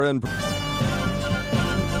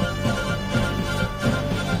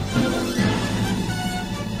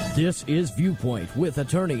This is Viewpoint with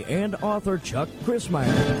attorney and author Chuck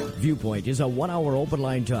Crismier. Viewpoint is a one-hour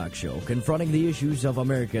open-line talk show confronting the issues of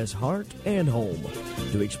America's heart and home.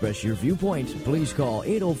 To express your viewpoint, please call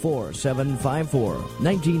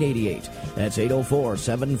 804-754-1988. That's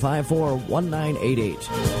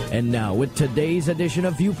 804-754-1988. And now, with today's edition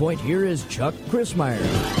of Viewpoint, here is Chuck Crismier.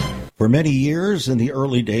 For many years in the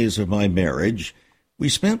early days of my marriage, we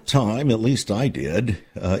spent time, at least I did,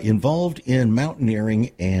 involved in mountaineering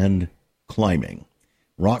and climbing,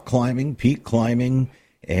 rock climbing, peak climbing,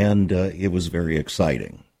 and it was very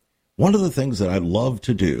exciting. One of the things that I loved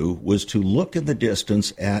to do was to look in the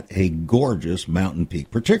distance at a gorgeous mountain peak,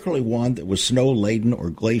 particularly one that was snow-laden or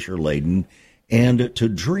glacier-laden, and to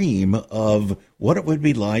dream of what it would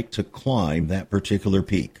be like to climb that particular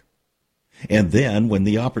peak. And then when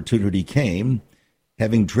the opportunity came,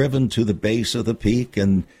 having driven to the base of the peak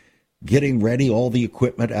and getting ready, all the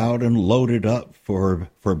equipment out and loaded up for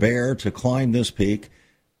Bear to climb this peak,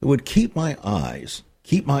 it would keep my eyes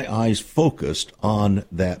focused on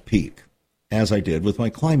that peak, as I did with my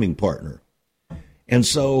climbing partner. And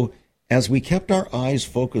so, as we kept our eyes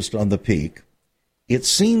focused on the peak, it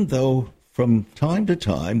seemed, though, from time to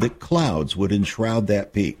time that clouds would enshroud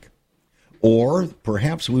that peak. Or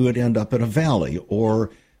perhaps we would end up in a valley or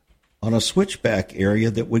on a switchback area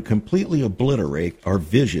that would completely obliterate our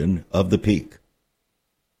vision of the peak.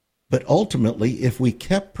 But ultimately, if we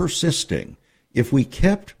kept persisting, if we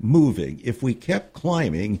kept moving, if we kept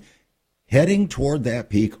climbing, heading toward that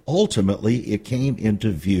peak, ultimately it came into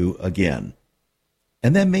view again.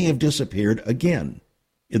 And then may have disappeared again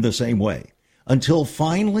in the same way, until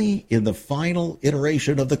finally, in the final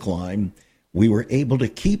iteration of the climb, we were able to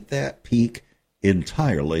keep that peak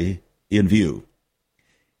entirely in view.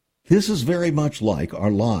 This is very much like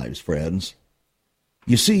our lives, friends.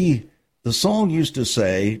 You see, the song used to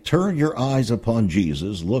say, "Turn your eyes upon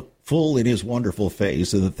Jesus, look full in his wonderful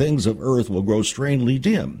face, and the things of earth will grow strangely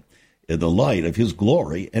dim in the light of his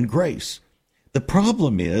glory and grace." The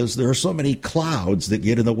problem is there are so many clouds that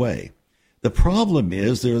get in the way. The problem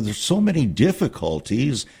is there's so many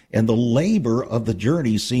difficulties, and the labor of the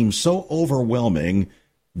journey seems so overwhelming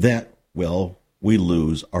that, well, we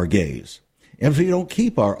lose our gaze. And if we don't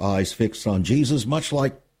keep our eyes fixed on Jesus, much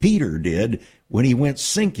like Peter did when he went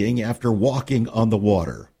sinking after walking on the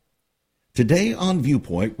water. Today on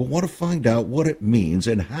Viewpoint, we'll want to find out what it means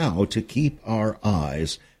and how to keep our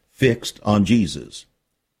eyes fixed on Jesus.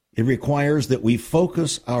 It requires that we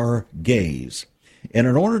focus our gaze. And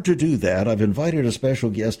in order to do that, I've invited a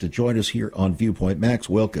special guest to join us here on Viewpoint, Max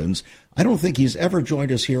Wilkins. I don't think he's ever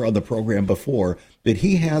joined us here on the program before, but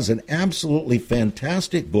he has an absolutely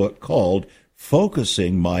fantastic book called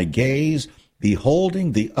Focusing My Gaze,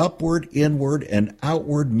 Beholding the Upward, Inward, and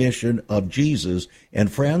Outward Mission of Jesus.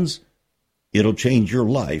 And friends, it'll change your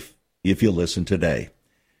life if you listen today.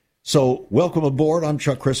 So, welcome aboard. I'm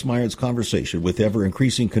Chuck Crismier's Conversation with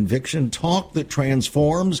ever-increasing conviction, talk that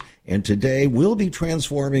transforms, and today we'll be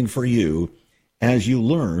transforming for you as you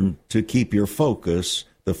learn to keep your focus,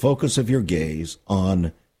 the focus of your gaze,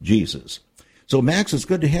 on Jesus. So, Max, it's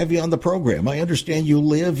good to have you on the program. I understand you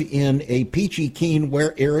live in a peachy keen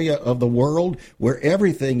area of the world where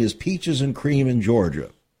everything is peaches and cream in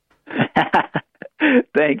Georgia.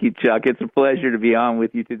 Thank you, Chuck. It's a pleasure to be on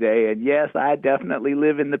with you today. And yes, I definitely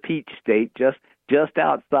live in the Peach State, just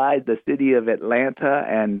outside the city of Atlanta,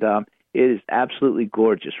 and it is absolutely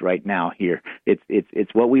gorgeous right now here.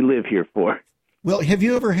 It's what we live here for. Well, have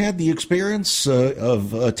you ever had the experience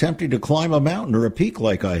of attempting to climb a mountain or a peak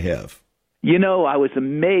like I have? You know, I was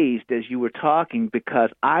amazed as you were talking because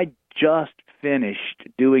I just finished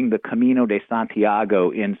doing the Camino de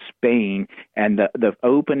Santiago in Spain, and the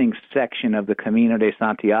opening section of the Camino de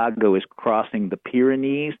Santiago is crossing the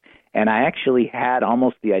Pyrenees, and I actually had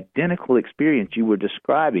almost the identical experience you were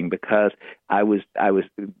describing because I was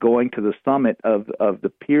going to the summit of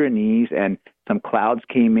the Pyrenees, and some clouds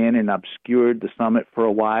came in and obscured the summit for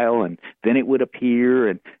a while, and then it would appear,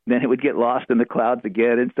 and then it would get lost in the clouds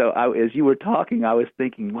again. And so as you were talking, I was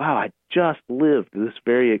thinking, wow, I just lived this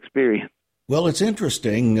very experience. Well, it's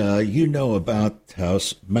interesting. You know about how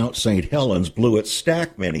Mount St. Helens blew its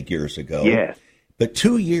stack many years ago. Yes. But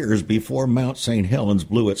 2 years before Mount St. Helens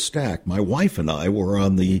blew its stack, my wife and I were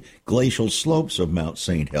on the glacial slopes of Mount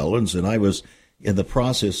St. Helens, and I was in the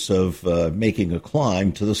process of making a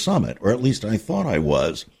climb to the summit, or at least I thought I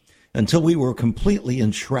was, until we were completely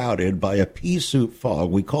enshrouded by a pea soup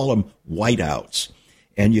fog. We call them whiteouts.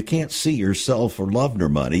 And you can't see yourself for love nor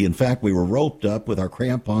money. In fact, we were roped up with our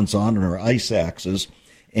crampons on and our ice axes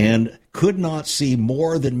and could not see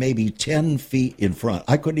more than maybe 10 feet in front.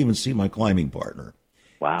 I couldn't even see my climbing partner.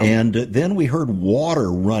 Wow. And then we heard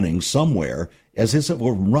water running somewhere as if it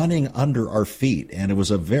were running under our feet. And it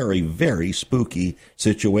was a very, very spooky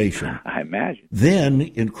situation. I imagine. Then,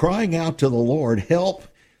 in crying out to the Lord, help,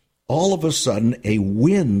 all of a sudden a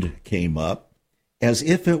wind came up as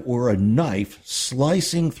if it were a knife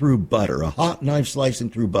slicing through butter, a hot knife slicing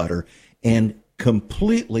through butter, and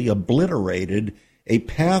completely obliterated a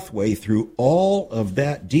pathway through all of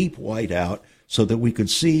that deep whiteout so that we could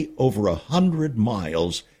see over 100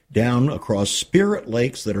 miles down across Spirit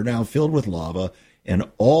Lakes that are now filled with lava and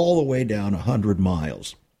all the way down 100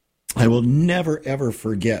 miles. I will never, ever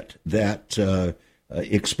forget that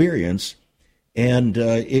experience, and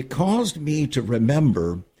it caused me to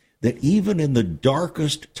remember that even in the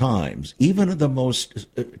darkest times, even in the most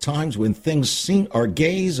times when things seem, our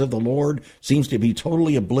gaze of the Lord seems to be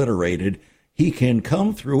totally obliterated, he can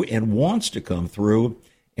come through and wants to come through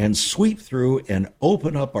and sweep through and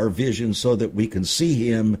open up our vision so that we can see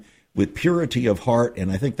him with purity of heart.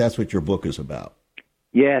 And I think that's what your book is about.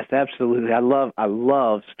 Yes, absolutely. I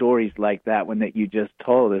love stories like that one that you just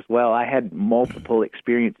told as well. I had multiple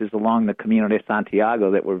experiences along the Camino de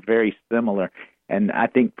Santiago that were very similar. And I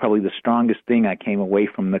think probably the strongest thing I came away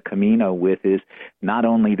from the Camino with is not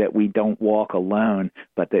only that we don't walk alone,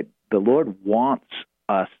 but that the Lord wants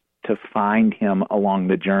us to find him along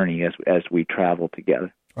the journey as we travel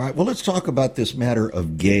together. All right, well, let's talk about this matter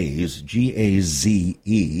of gaze,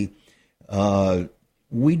 G-A-Z-E.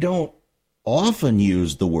 We don't often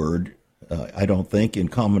use the word, I don't think, in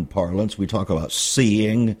common parlance. We talk about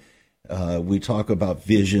seeing, we talk about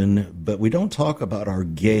vision, but we don't talk about our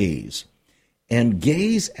gaze. And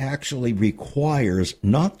gaze actually requires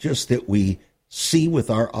not just that we see with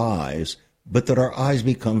our eyes, but that our eyes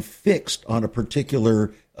become fixed on a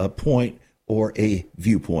particular point or a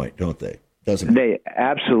viewpoint, don't they? Doesn't it? They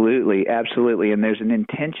absolutely, and there's an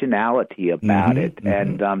intentionality about it.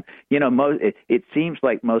 And it seems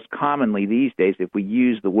like most commonly these days, if we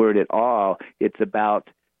use the word at all, it's about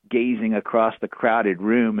gazing across the crowded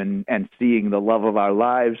room and seeing the love of our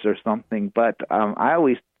lives or something. But I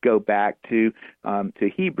always go back to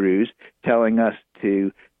Hebrews telling us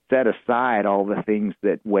to set aside all the things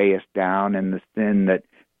that weigh us down and the sin that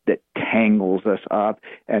tangles us up,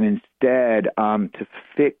 and instead to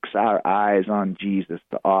fix our eyes on Jesus,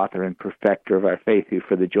 the author and perfecter of our faith, who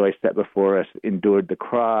for the joy set before us endured the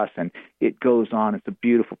cross. And it goes on. It's a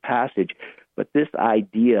beautiful passage. But this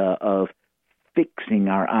idea of fixing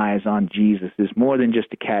our eyes on Jesus is more than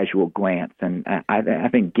just a casual glance, and I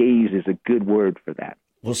think gaze is a good word for that.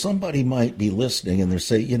 Well, somebody might be listening and they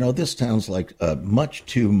say, this sounds like much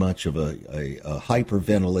too much of a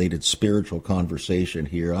hyperventilated spiritual conversation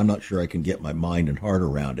here. I'm not sure I can get my mind and heart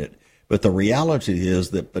around it. But the reality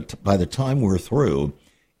is that by the time we're through,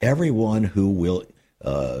 everyone who will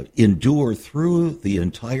endure through the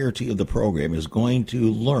entirety of the program is going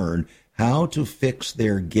to learn how to fix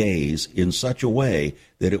their gaze in such a way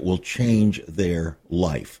that it will change their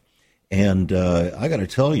life. And I got to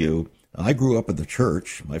tell you, I grew up in the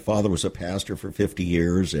church. My father was a pastor for 50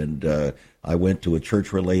 years, and I went to a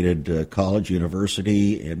church-related college,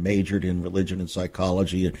 university, and majored in religion and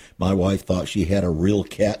psychology. And my wife thought she had a real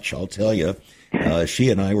catch, I'll tell you. She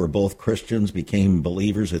and I were both Christians, became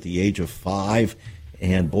believers at the age of 5,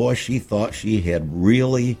 and boy, she thought she had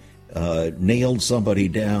really nailed somebody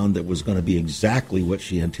down that was going to be exactly what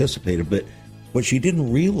she anticipated. But what she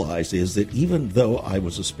didn't realize is that even though I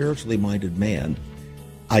was a spiritually minded man,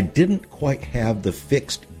 I didn't quite have the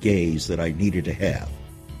fixed gaze that I needed to have.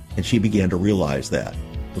 And she began to realize that.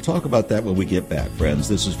 We'll talk about that when we get back, friends.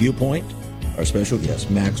 This is Viewpoint. Our special guest,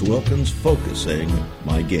 Max Wilkins, focusing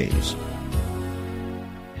my gaze.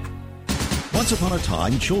 Once upon a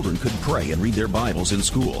time, children could pray and read their Bibles in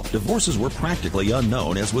school. Divorces were practically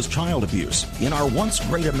unknown, as was child abuse. In our once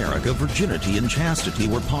great America, virginity and chastity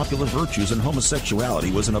were popular virtues and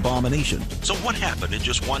homosexuality was an abomination. So what happened in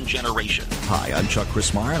just one generation? Hi, I'm Chuck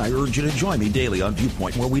Christmeyer, and I urge you to join me daily on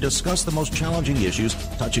Viewpoint, where we discuss the most challenging issues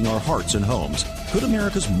touching our hearts and homes. Could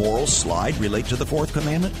America's moral slide relate to the Fourth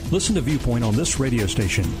Commandment? Listen to Viewpoint on this radio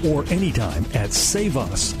station or anytime at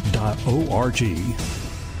saveus.org.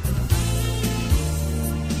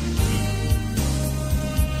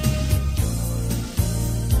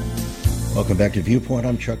 Welcome back to Viewpoint.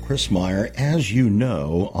 I'm Chuck Christmeyer. As you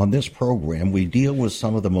know, on this program, we deal with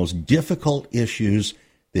some of the most difficult issues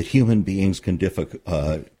that human beings can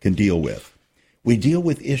deal with. We deal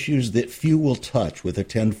with issues that few will touch with a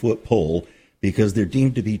 10-foot pole because they're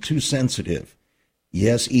deemed to be too sensitive.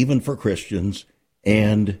 Yes, even for Christians,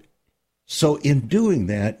 and So in doing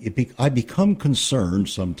that, I become concerned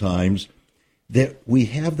sometimes that we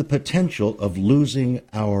have the potential of losing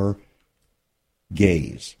our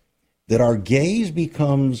gaze, that our gaze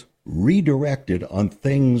becomes redirected on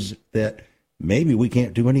things that maybe we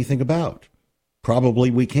can't do anything about. Probably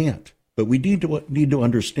we can't, but we need to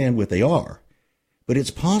understand what they are. But it's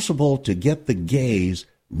possible to get the gaze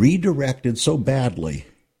redirected so badly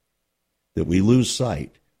that we lose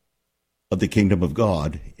sight of the kingdom of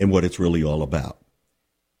God and what it's really all about.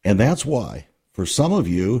 And that's why, for some of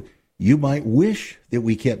you, you might wish that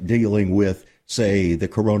we kept dealing with, say, the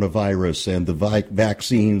coronavirus and the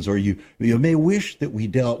vaccines, or you may wish that we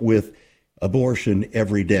dealt with abortion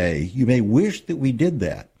every day. You may wish that we did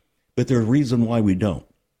that, but there's a reason why we don't.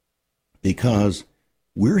 Because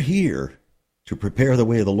we're here to prepare the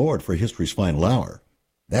way of the Lord for history's final hour.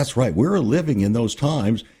 That's right, we're living in those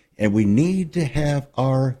times, and we need to have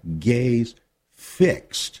our gaze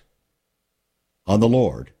fixed on the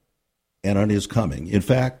Lord and on his coming. In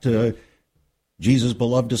fact, Jesus'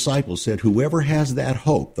 beloved disciples said, whoever has that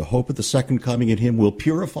hope, the hope of the second coming in him, will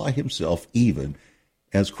purify himself even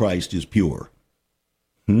as Christ is pure.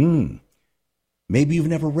 Maybe you've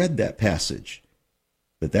never read that passage,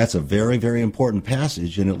 but that's a very, very important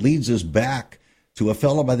passage, and it leads us back to a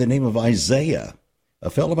fellow by the name of Isaiah.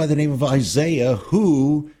 A fellow by the name of Isaiah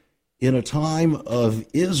who, in a time of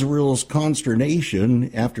Israel's consternation,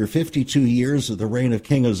 after 52 years of the reign of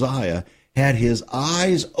King Uzziah, had his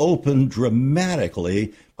eyes opened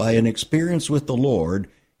dramatically by an experience with the Lord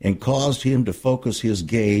and caused him to focus his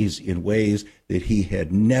gaze in ways that he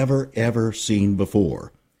had never, ever seen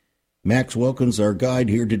before. Max Wilkins, our guide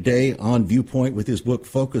here today on Viewpoint with his book,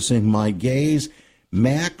 Focusing My Gaze.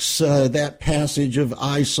 Max, that passage of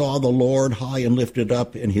I saw the Lord high and lifted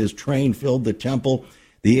up, and his train filled the temple.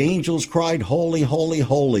 The angels cried, holy, holy,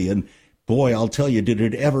 holy. And boy, I'll tell you, did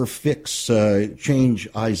it ever change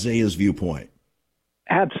Isaiah's viewpoint?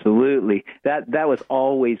 Absolutely. That was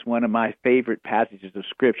always one of my favorite passages of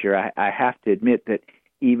Scripture. I have to admit that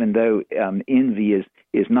even though envy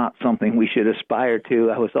is not something we should aspire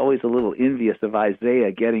to, I was always a little envious of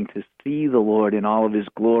Isaiah getting to see the Lord in all of his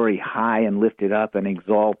glory, high and lifted up and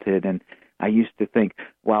exalted. And I used to think,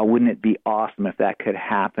 wow, wouldn't it be awesome if that could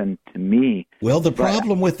happen to me? Well, the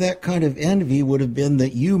problem with that kind of envy would have been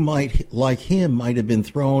that you might, like him, might have been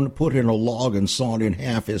put in a log and sawn in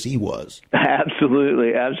half as he was.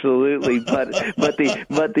 Absolutely, absolutely. But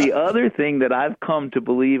the other thing that I've come to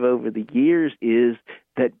believe over the years is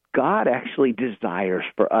that God actually desires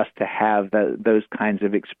for us to have those kinds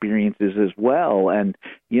of experiences as well. And,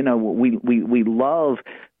 you know, we love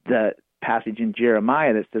the passage in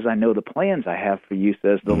Jeremiah that says, I know the plans I have for you,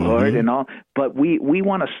 says the Lord, and all. But we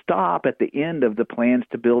want to stop at the end of the plans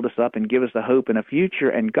to build us up and give us a hope and a future.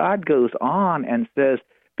 And God goes on and says,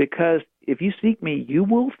 because if you seek me, you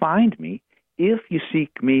will find me if you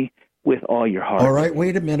seek me with all your heart. All right,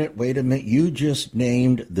 wait a minute. You just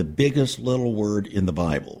named the biggest little word in the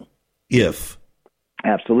Bible, if.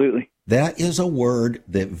 Absolutely. That is a word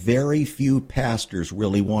that very few pastors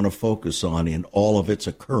really want to focus on in all of its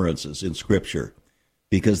occurrences in Scripture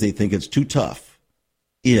because they think it's too tough.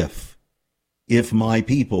 If my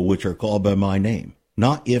people, which are called by my name,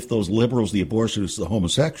 not if those liberals, the abortionists, the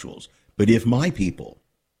homosexuals, but if my people.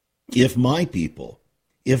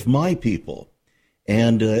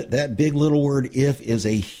 And that big little word if is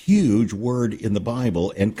a huge word in the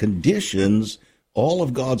Bible and conditions all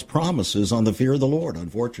of God's promises on the fear of the Lord,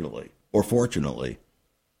 unfortunately, or fortunately.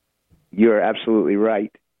 You're absolutely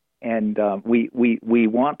right. And we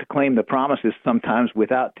want to claim the promises sometimes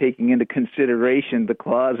without taking into consideration the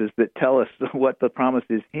clauses that tell us what the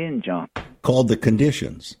promises hinge on. Called the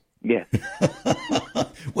conditions. Yes.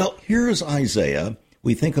 Well, here's Isaiah.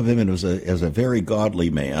 We think of him as a very godly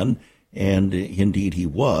man, and indeed he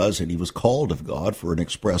was, and he was called of God for an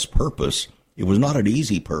express purpose. It was not an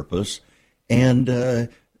easy purpose. And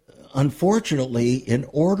unfortunately, in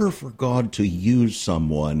order for God to use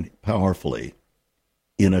someone powerfully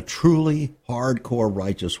in a truly hardcore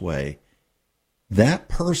righteous way, that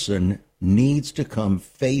person needs to come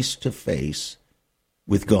face to face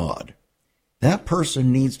with God. That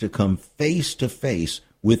person needs to come face to face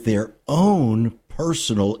with their own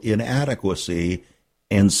personal inadequacy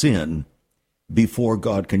and sin before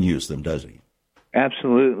God can use them, does he?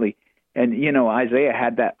 Absolutely. And, you know, Isaiah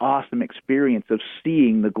had that awesome experience of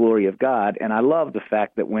seeing the glory of God. And I love the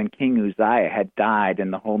fact that when King Uzziah had died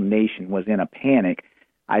and the whole nation was in a panic,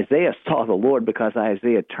 Isaiah saw the Lord because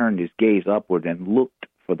Isaiah turned his gaze upward and looked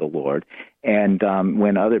for the Lord. And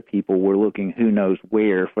when other people were looking who knows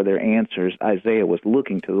where for their answers, Isaiah was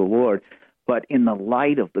looking to the Lord. But in the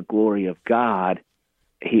light of the glory of God,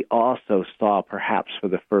 he also saw, perhaps for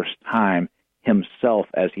the first time, himself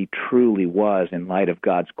as he truly was in light of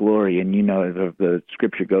God's glory. And the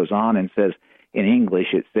scripture goes on and says, in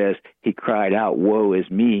English, it says, he cried out, "Woe is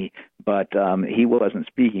me," but he wasn't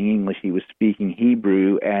speaking English, he was speaking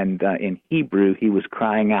Hebrew, and in Hebrew, he was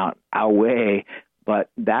crying out, "Away." But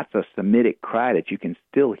that's a Semitic cry that you can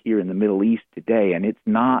still hear in the Middle East today, and it's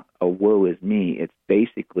not a "woe is me." It's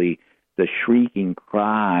basically the shrieking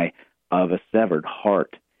cry of a severed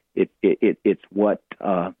heart. It's what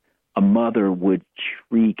a mother would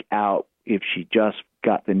shriek out if she just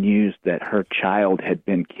got the news that her child had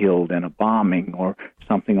been killed in a bombing or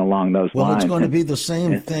something along those lines. Well, it's going to be the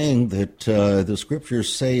same thing that the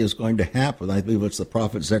scriptures say is going to happen. I believe it's the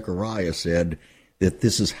prophet Zechariah said that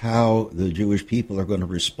this is how the Jewish people are going to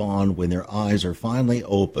respond when their eyes are finally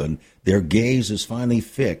open, their gaze is finally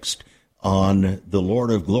fixed on the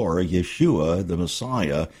Lord of glory, Yeshua, the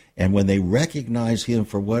Messiah, and when they recognize him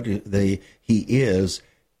for what he is,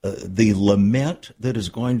 the lament that is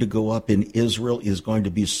going to go up in Israel is going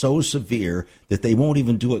to be so severe that they won't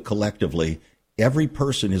even do it collectively. Every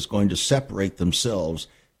person is going to separate themselves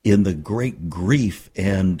in the great grief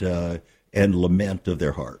and lament of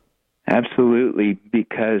their heart. Absolutely,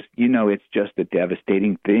 because, it's just a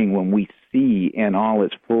devastating thing when we see in all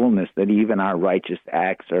its fullness that even our righteous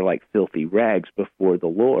acts are like filthy rags before the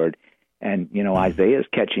Lord. And, Isaiah is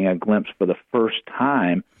catching a glimpse for the first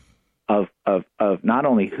time of not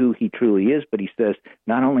only who he truly is, but he says,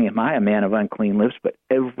 not only am I a man of unclean lips, but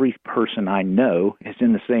every person I know is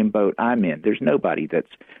in the same boat I'm in. There's nobody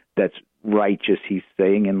that's righteous, he's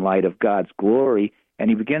saying, in light of God's glory. And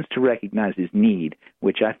he begins to recognize his need,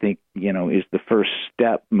 which I think, is the first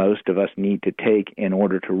step most of us need to take in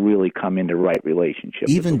order to really come into right relationship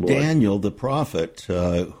Even with the Lord. Daniel, the prophet,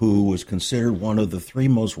 who was considered one of the three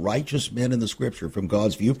most righteous men in the Scripture from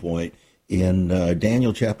God's viewpoint, in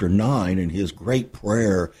Daniel chapter 9, in his great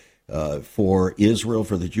prayer for Israel,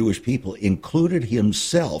 for the Jewish people, included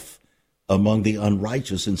himself among the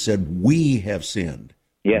unrighteous and said, "We have sinned."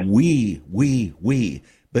 Yes. We.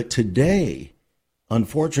 But today,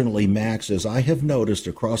 unfortunately, Max, as I have noticed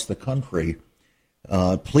across the country,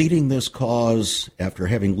 pleading this cause after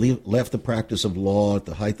having left the practice of law at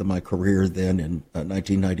the height of my career then in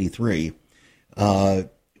 1993,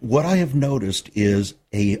 what I have noticed is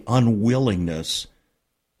a unwillingness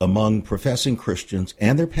among professing Christians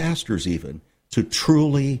and their pastors even to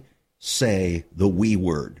truly say the we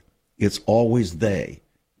word. It's always they.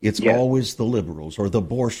 It's always the liberals or the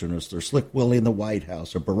abortionists or Slick Willie in the White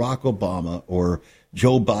House or Barack Obama or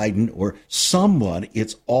Joe Biden or someone.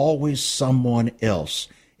 It's always someone else.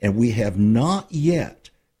 And we have not yet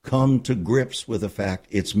come to grips with the fact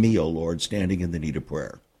it's me, O Lord, standing in the need of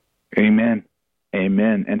prayer. Amen.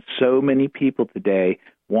 Amen. And so many people today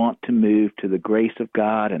want to move to the grace of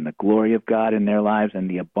God and the glory of God in their lives and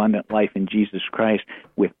the abundant life in Jesus Christ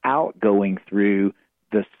without going through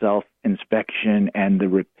the self-inspection and the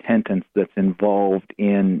repentance that's involved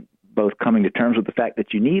in both coming to terms with the fact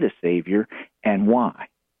that you need a Savior and why.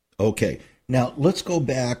 Okay. Now, let's go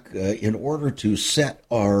back in order to set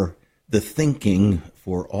the thinking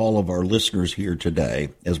for all of our listeners here today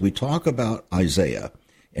as we talk about Isaiah.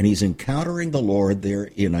 And he's encountering the Lord there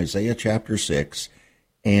in Isaiah chapter 6.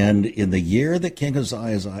 And in the year that King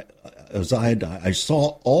Uzziah died, I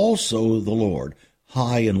saw also the Lord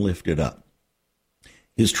high and lifted up.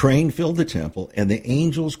 His train filled the temple, and the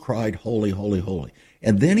angels cried, "Holy, holy, holy."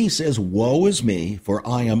 And then he says, "Woe is me, for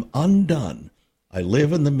I am undone. I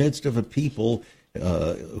live in the midst of a people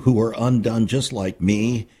who are undone just like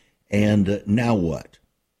me. And now what?"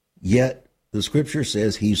 Yet the scripture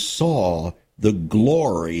says he saw the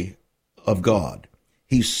glory of God.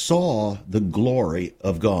 He saw the glory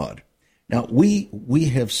of God. Now, we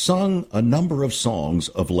have sung a number of songs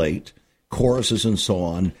of late, choruses and so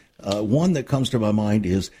on. One that comes to my mind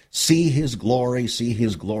is, see his glory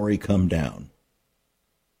come down.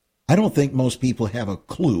 I don't think most people have a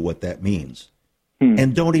clue what that means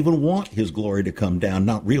and don't even want his glory to come down,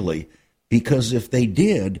 not really, because if they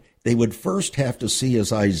did, they would first have to see,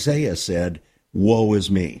 as Isaiah said, "Woe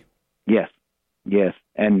is me." Yes,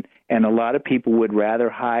 and a lot of people would rather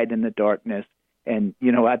hide in the darkness. And,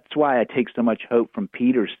 that's why I take so much hope from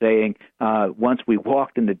Peter saying, once we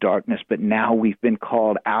walked in the darkness, but now we've been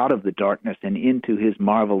called out of the darkness and into his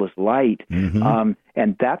marvelous light. Mm-hmm.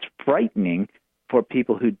 And that's frightening for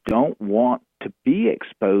people who don't want to be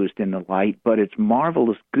exposed in the light, but it's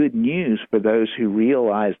marvelous good news for those who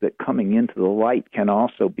realize that coming into the light can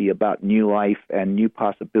also be about new life and new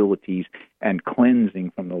possibilities and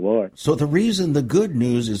cleansing from the Lord. So the reason the good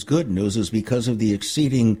news is because of the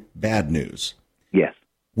exceeding bad news. Yes.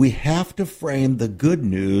 we have to frame the good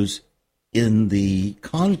news in the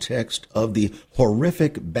context of the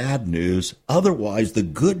horrific bad news. Otherwise, the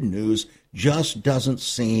good news just doesn't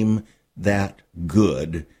seem that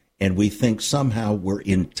good, and we think somehow we're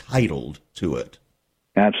entitled to it.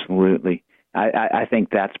 Absolutely. I think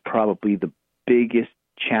that's probably the biggest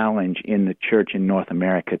challenge in the church in North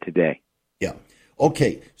America today. Yeah.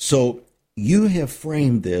 Okay, so you have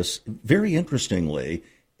framed this very interestingly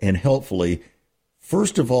and helpfully.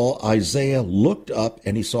 First of all, Isaiah looked up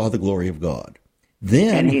and he saw the glory of God.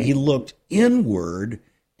 Then he looked inward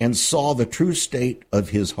and saw the true state of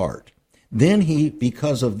his heart. Then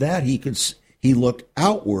because of that, he looked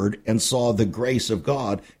outward and saw the grace of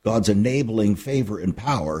God, God's enabling favor and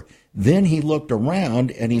power. Then he looked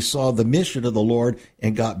around and he saw the mission of the Lord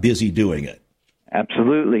and got busy doing it.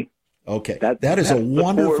 Absolutely. Okay. That is a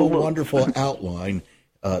wonderful, wonderful outline.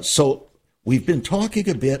 So we've been talking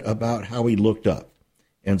a bit about how he looked up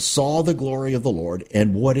and saw the glory of the Lord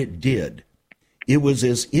and what it did. It was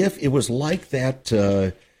as if it was like that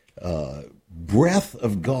breath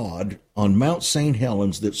of God on Mount St.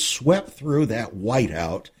 Helens that swept through that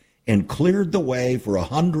whiteout and cleared the way for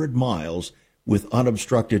 100 miles with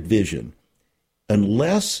unobstructed vision.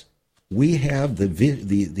 Unless we have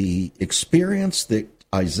the experience that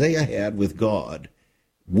Isaiah had with God,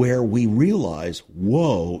 where we realize,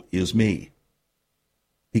 woe is me.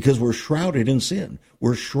 Because we're shrouded in sin.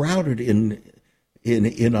 We're shrouded in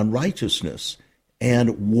unrighteousness.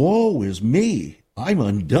 And woe is me. I'm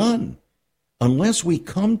undone. Unless we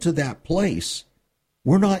come to that place,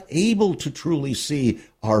 we're not able to truly see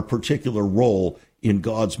our particular role in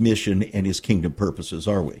God's mission and his kingdom purposes,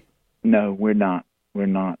 are we? No, we're not. We're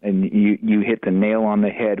not. And you hit the nail on the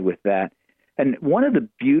head with that. And one of the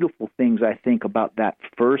beautiful things I think about that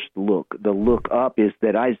first look, the look up, is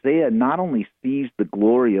that Isaiah not only sees the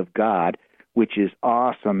glory of God, which is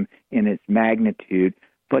awesome in its magnitude,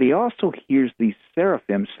 but he also hears these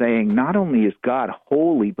seraphim saying, not only is God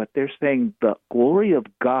holy, but they're saying the glory of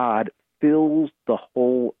God fills the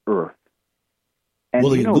whole earth. And,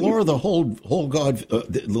 well, the glory of the whole God,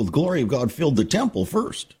 the glory of God filled the temple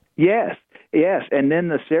first. Yes. And then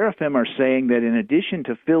the seraphim are saying that in addition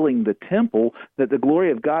to filling the temple, that the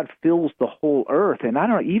glory of God fills the whole earth. And I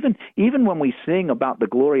don't know, even when we sing about the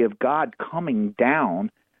glory of God coming down,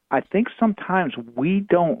 I think sometimes we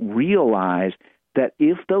don't realize that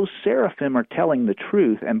if those seraphim are telling the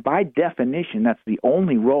truth, and by definition that's the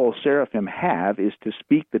only role seraphim have, is to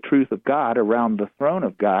speak the truth of God around the throne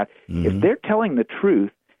of God, if they're telling the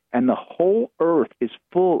truth and the whole earth is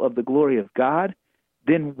full of the glory of God,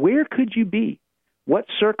 then where could you be? What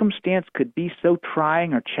circumstance could be so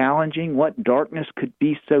trying or challenging? What darkness could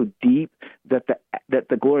be so deep that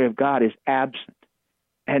the glory of God is absent?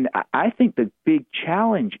 And I think the big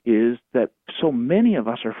challenge is that so many of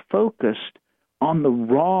us are focused on the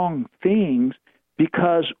wrong things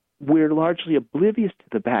because we're largely oblivious to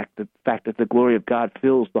the fact that the glory of God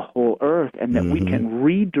fills the whole earth, and that we can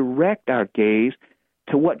redirect our gaze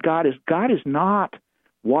to what God is. God is not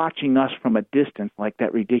watching us from a distance like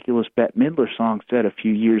that ridiculous Bette Midler song said a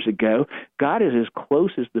few years ago. God is as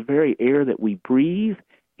close as the very air that we breathe.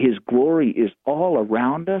 His glory is all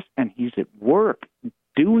around us, and he's at work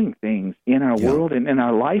doing things in our world and in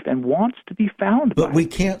our life and wants to be found by. But we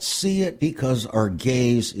can't see it because our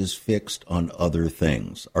gaze is fixed on other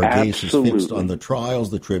things. Our gaze is fixed on the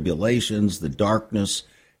trials, the tribulations, the darkness,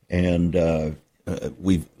 and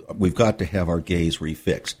we've got to have our gaze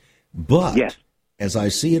refixed. But as I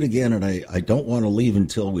see it again, and I don't want to leave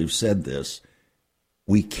until we've said this,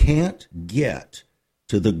 we can't get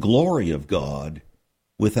to the glory of God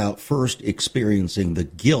without first experiencing the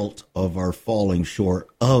guilt of our falling short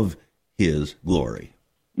of his glory.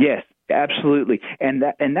 Yes, absolutely. And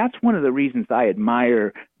that's one of the reasons I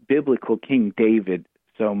admire biblical King David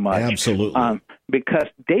so much. Absolutely. Because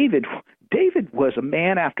David was a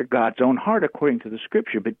man after God's own heart, according to the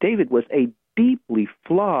Scripture, but David was a deeply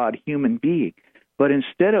flawed human being. But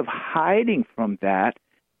instead of hiding from that,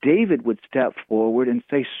 David would step forward and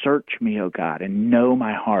say, "Search me, O God, and know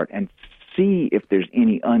my heart, and see if there's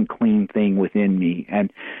any unclean thing within me."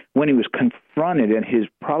 And when he was confronted in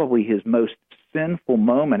probably his most sinful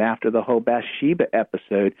moment after the whole Bathsheba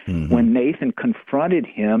episode, when Nathan confronted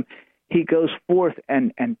him, he goes forth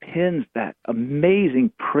and pens that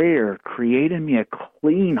amazing prayer, "Create in me a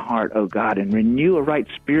clean heart, O God, and renew a right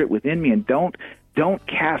spirit within me, and don't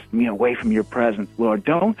cast me away from your presence, Lord.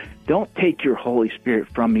 Don't take your Holy Spirit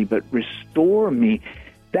from me, but restore me."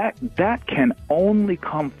 That can only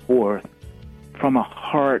come forth from a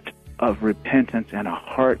heart of repentance and a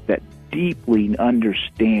heart that deeply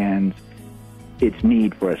understands its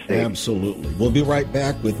need for a Savior. Absolutely. We'll be right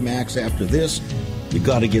back with Max after this. You've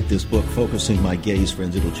got to get this book, Focusing My Gaze,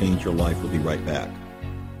 friends. It'll change your life. We'll be right back.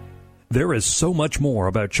 There is so much more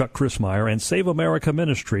about Chuck Christmyer and Save America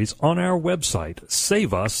Ministries on our website,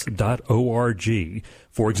 saveus.org.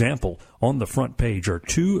 For example, on the front page are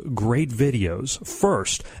 2 great videos.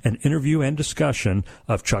 First, an interview and discussion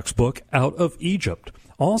of Chuck's book, Out of Egypt.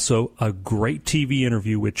 Also, a great TV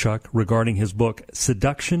interview with Chuck regarding his book,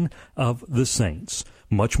 Seduction of the Saints.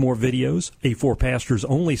 Much more videos, a For Pastors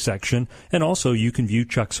Only section, and also you can view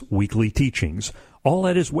Chuck's weekly teachings. All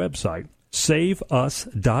at his website,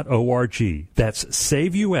 saveus.org. That's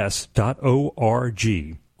saveus.org.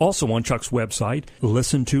 Also on Chuck's website,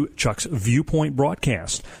 listen to Chuck's Viewpoint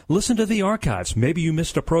broadcast. Listen to the archives. Maybe you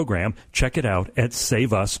missed a program. Check it out at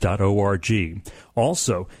saveus.org.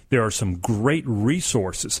 Also, there are some great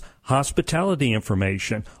resources, hospitality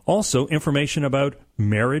information, also information about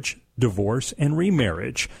marriage, divorce, and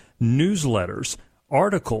remarriage, newsletters,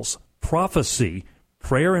 articles, prophecy,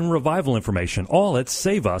 prayer and revival information, all at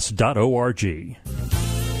saveus.org.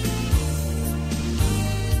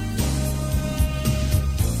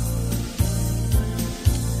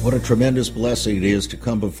 What a tremendous blessing it is to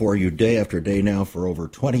come before you day after day now for over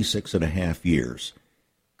 26 and a half years,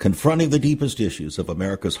 confronting the deepest issues of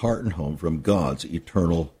America's heart and home from God's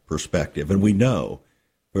eternal perspective. And we know,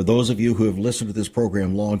 for those of you who have listened to this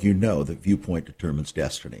program long, you know that viewpoint determines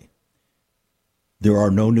destiny. There are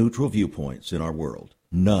no neutral viewpoints in our world.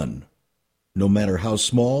 None. No matter how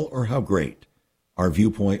small or how great, our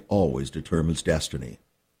viewpoint always determines destiny.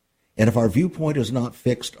 And if our viewpoint is not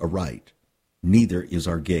fixed aright, neither is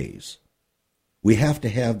our gaze. We have to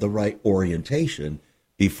have the right orientation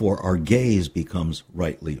before our gaze becomes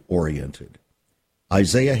rightly oriented.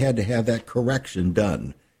 Isaiah had to have that correction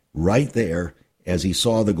done right there as he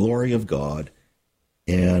saw the glory of God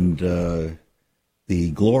and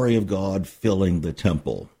the glory of God filling the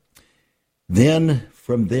temple. Then,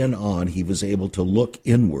 from then on, he was able to look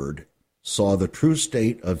inward, saw the true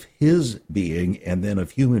state of his being and then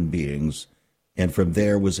of human beings, and from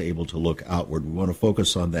there was able to look outward. We want to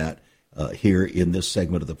focus on that here in this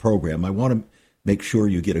segment of the program. I want to make sure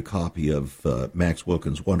you get a copy of Max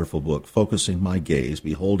Wilkins' wonderful book, Focusing My Gaze,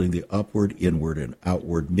 Beholding the Upward, Inward, and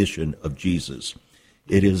Outward Mission of Jesus.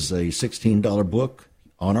 It is a $16 book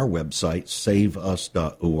on our website,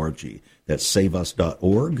 saveus.org. That's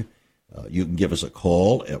saveus.org. You can give us a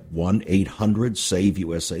call at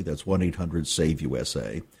 1-800-SAVE-USA. That's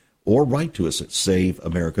 1-800-SAVE-USA. Or write to us at Save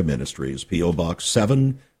America Ministries, P.O. Box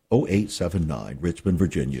 70879, Richmond,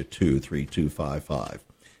 Virginia, 23255. If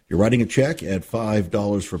you're writing a check, add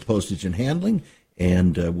 $5 for postage and handling,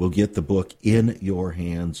 and we'll get the book in your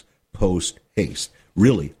hands post-haste.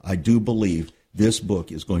 Really, I do believe this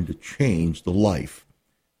book is going to change the life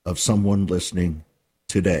of someone listening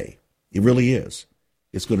today. It really is.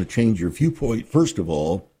 It's going to change your viewpoint, first of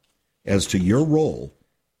all, as to your role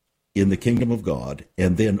in the kingdom of God,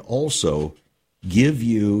 and then also give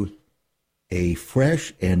you a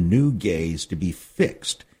fresh and new gaze to be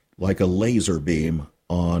fixed like a laser beam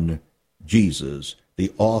on Jesus,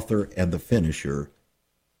 the author and the finisher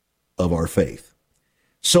of our faith.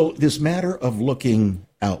 So this matter of looking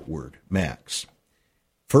outward, Max,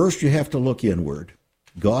 first you have to look inward.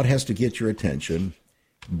 God has to get your attention,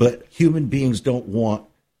 but human beings don't want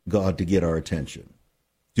God to get our attention,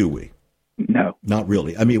 do we? No. Not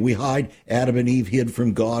really. I mean, we hide. Adam and Eve hid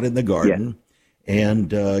from God in the garden, and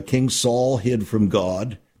King Saul hid from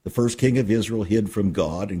God. The first king of Israel hid from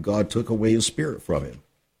God, and God took away his spirit from him.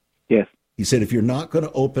 Yes. He said, if you're not going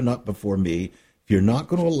to open up before me, if you're not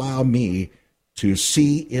going to allow me to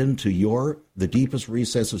see into the deepest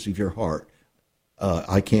recesses of your heart,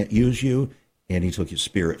 I can't use you, and he took his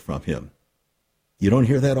spirit from him. You don't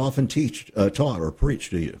hear that often taught or preached,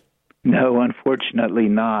 do you? No, unfortunately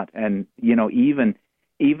not. And, even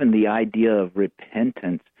the idea of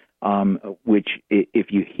repentance, which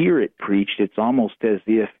if you hear it preached, it's almost as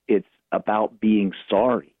if it's about being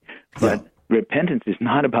sorry. But repentance is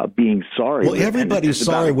not about being sorry. Well, everybody's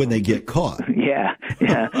sorry when they get caught. Yeah.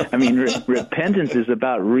 I mean, repentance is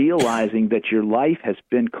about realizing that your life has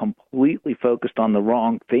been completely focused on the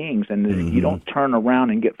wrong things, and if you don't turn around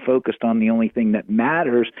and get focused on the only thing that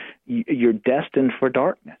matters, you're destined for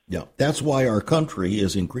darkness. Yeah, that's why our country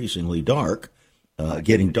is increasingly dark,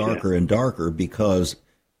 getting darker and darker, because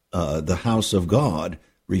the house of God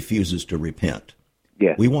refuses to repent.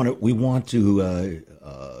 Yes. We want to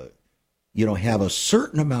have a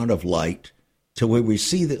certain amount of light to where we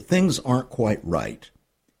see that things aren't quite right.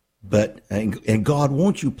 But, and God,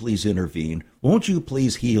 won't you please intervene? Won't you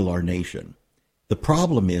please heal our nation? The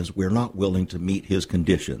problem is we're not willing to meet his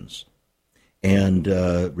conditions. And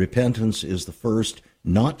repentance is the first,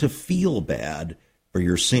 not to feel bad for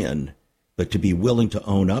your sin, but to be willing to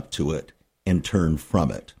own up to it and turn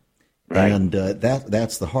from it. Right. And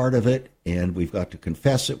that's the heart of it, and we've got to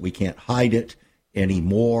confess it. We can't hide it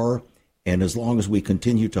anymore. And as long as we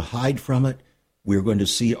continue to hide from it, we're going to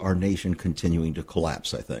see our nation continuing to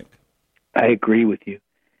collapse, I think. I agree with you.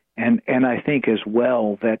 And I think as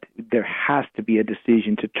well that there has to be a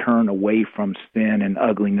decision to turn away from sin and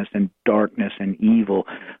ugliness and darkness and evil.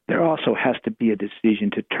 There also has to be a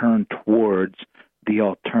decision to turn towards the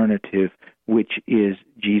alternative, which is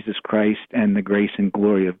Jesus Christ and the grace and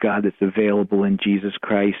glory of God that's available in Jesus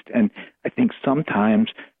Christ. And I think sometimes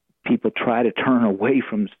people try to turn away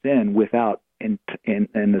from sin without, in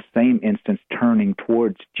the same instance, turning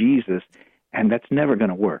towards Jesus, and that's never going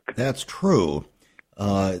to work. That's true.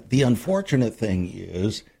 The unfortunate thing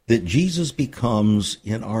is that Jesus becomes,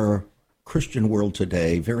 in our Christian world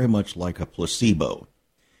today, very much like a placebo.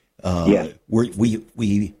 Yes.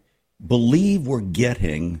 We believe we're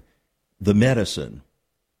getting the medicine,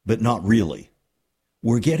 but not really.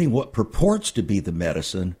 We're getting what purports to be the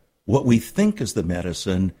medicine, what we think is the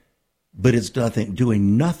medicine, but it's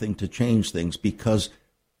doing nothing to change things because,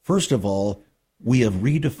 first of all, we have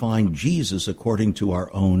redefined Jesus according to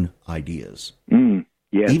our own ideas.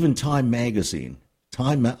 Yes. Even Time magazine,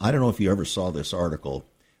 I don't know if you ever saw this article.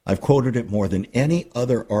 I've quoted it more than any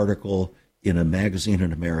other article in a magazine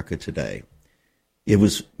in America today. It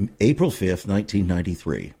was April 5th,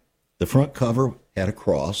 1993. The front cover had a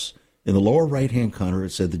cross. In the lower right-hand corner, it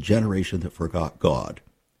said, "The generation that forgot God."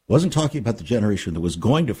 It wasn't talking about the generation that was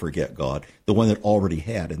going to forget God, the one that already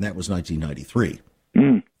had, and that was 1993.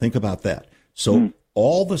 Think about that. So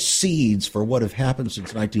all the seeds for what have happened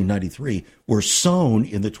since 1993 were sown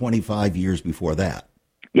in the 25 years before that.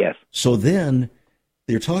 Yes. So then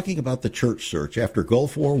they're talking about the church search. After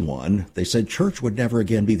Gulf War I, they said church would never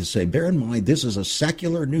again be the same. Bear in mind, this is a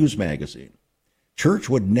secular news magazine. Church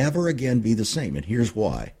would never again be the same, and here's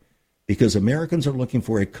why. Because Americans are looking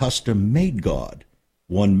for a custom-made God,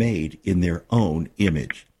 one made in their own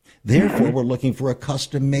image. Therefore, we're looking for a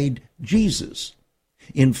custom-made Jesus.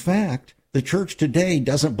 In fact, the church today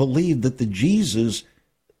doesn't believe that the Jesus,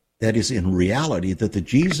 that is in reality, that the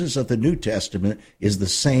Jesus of the New Testament is the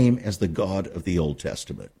same as the God of the Old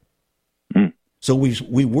Testament. So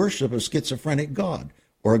we worship a schizophrenic God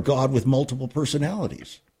or a God with multiple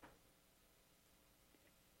personalities.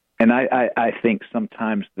 And I think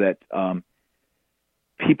sometimes that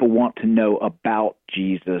people want to know about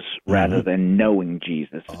Jesus rather than knowing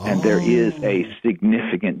Jesus. And there is a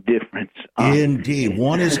significant difference. Indeed.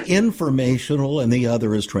 One is informational and the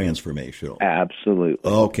other is transformational. Absolutely.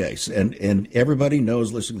 Okay. And everybody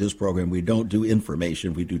knows, listening to this program, we don't do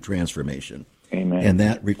information, we do transformation. Amen. And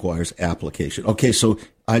that requires application. Okay, so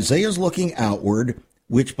Isaiah's looking outward,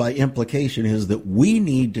 which by implication is that we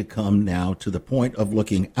need to come now to the point of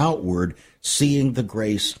looking outward, seeing the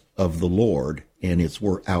grace of the Lord and its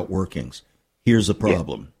outworkings. Here's the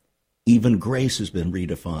problem. Even grace has been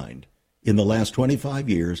redefined. In the last 25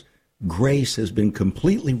 years, grace has been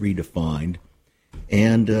completely redefined,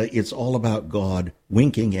 and it's all about God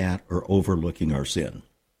winking at or overlooking our sin.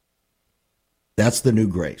 That's the new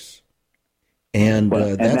grace. And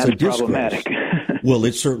that's a disgrace. Problematic. Well,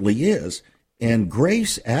 it certainly is. And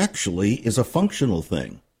grace actually is a functional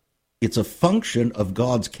thing. It's a function of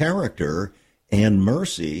God's character and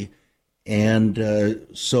mercy. And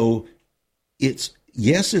so it's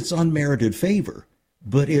unmerited favor,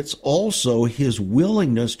 but it's also his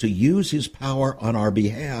willingness to use his power on our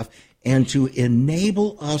behalf and to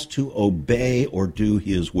enable us to obey or do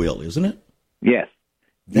his will, isn't it? Yes.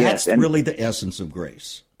 That's really the essence of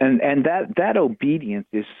grace. And that obedience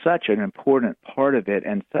is such an important part of it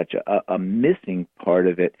and such a missing part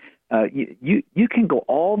of it. You can go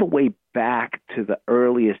all the way back to the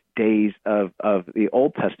earliest days of the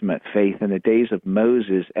Old Testament faith and the days of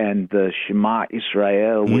Moses and the Shema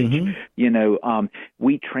Israel, which,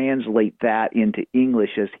 we translate that into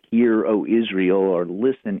English as "Hear, O Israel," or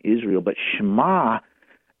 "Listen, Israel." But Shema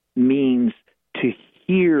means to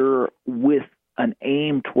hear with an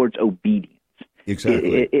aim towards obedience.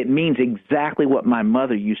 Exactly. It means exactly what my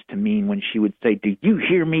mother used to mean when she would say, "Do you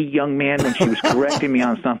hear me, young man?" when she was correcting me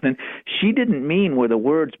on something. She didn't mean were the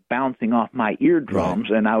words bouncing off my eardrums,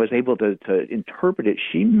 right, and I was able to interpret it.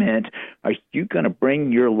 She meant, are you going to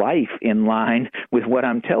bring your life in line with what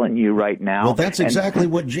I'm telling you right now? Well, that's exactly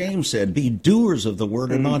what James said. Be doers of the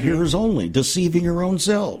word and not hearers only, deceiving your own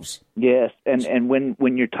selves. Yes, and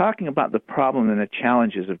when you're talking about the problem and the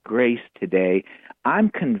challenges of grace today, I'm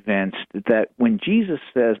convinced that when Jesus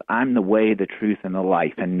says, I'm the way, the truth, and the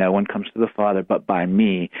life, and no one comes to the Father but by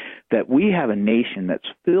me, that we have a nation that's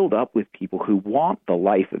filled up with people who want the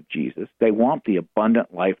life of Jesus. They want the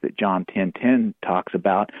abundant life that John 10:10 talks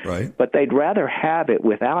about, right, but they'd rather have it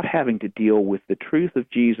without having to deal with the truth of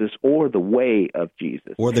Jesus or the way of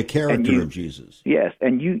Jesus. Or the character of Jesus. Yes,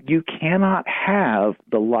 and you cannot have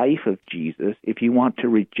the life of Jesus if you want to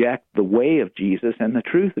reject the way of Jesus and the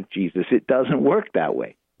truth of Jesus. It doesn't work that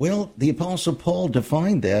way. Well, the Apostle Paul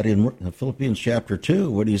defined that in Philippians chapter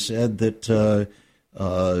 2 when he said that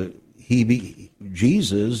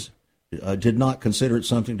Jesus did not consider it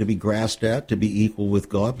something to be grasped at, to be equal with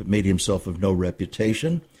God, but made himself of no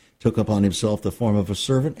reputation, took upon himself the form of a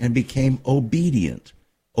servant, and became obedient.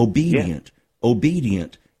 Obedient.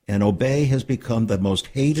 And obey has become the most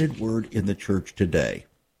hated word in the church today.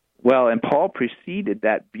 Well, and Paul preceded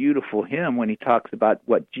that beautiful hymn when he talks about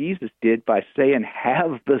what Jesus did by saying,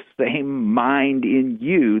 have the same mind in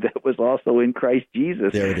you that was also in Christ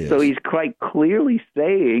Jesus. There it is. So he's quite clearly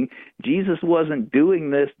saying Jesus wasn't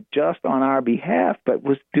doing this just on our behalf, but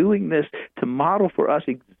was doing this to model for us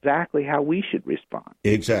exactly how we should respond.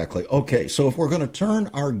 Exactly. Okay, so if we're going to turn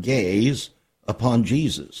our gaze upon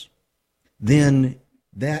Jesus, then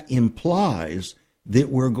that implies that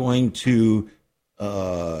we're going to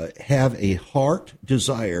have a heart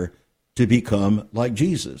desire to become like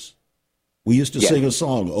Jesus. We used to sing a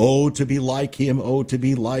song, "Oh, to be like him, oh, to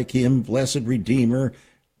be like him, blessed Redeemer,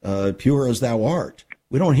 pure as thou art."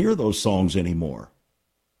 We don't hear those songs anymore.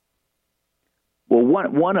 Well,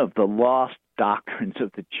 one of the lost doctrines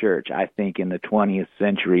of the church, I think, in the 20th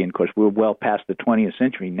century, and of course we're well past the 20th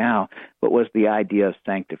century now, but was the idea of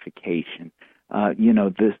sanctification.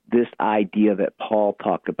 This idea that Paul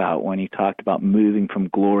talked about when he talked about moving from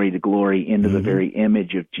glory to glory into the very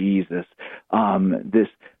image of Jesus,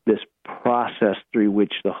 this process through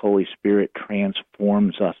which the Holy Spirit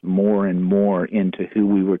transforms us more and more into who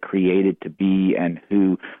we were created to be and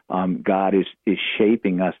who God is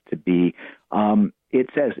shaping us to be.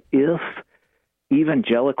 It's as if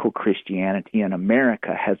evangelical Christianity in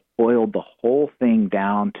America has boiled the whole thing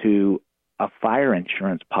down to a fire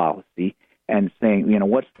insurance policy and saying,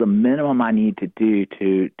 what's the minimum I need to do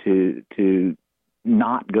to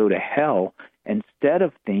not go to hell, instead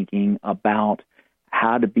of thinking about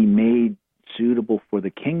how to be made suitable for the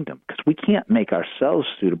kingdom. Because we can't make ourselves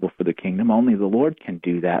suitable for the kingdom. Only the Lord can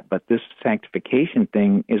do that. But this sanctification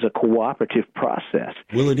thing is a cooperative process.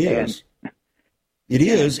 Well, it is. It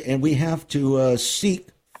is, and we have to seek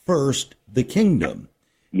first the kingdom.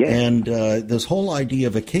 Yes. And this whole idea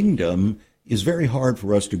of a kingdom is very hard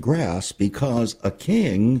for us to grasp, because a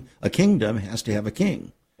kingdom has to have a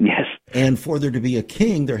king. Yes. And for there to be a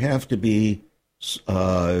king, there have to be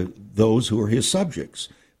those who are his subjects.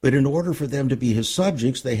 But in order for them to be his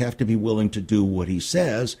subjects, they have to be willing to do what he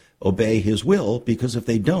says, obey his will, because if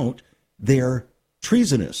they don't, they're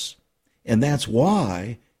treasonous. And that's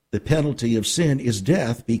why the penalty of sin is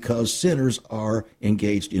death, because sinners are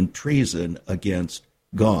engaged in treason against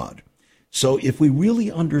God. So if we really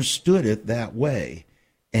understood it that way,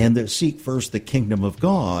 and that seek first the kingdom of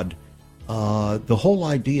God, the whole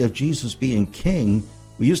idea of Jesus being king,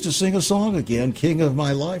 we used to sing a song again, "King of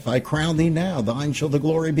my life, I crown thee now, thine shall the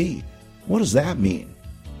glory be." What does that mean?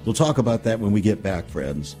 We'll talk about that when we get back,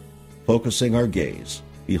 friends. Focusing our gaze,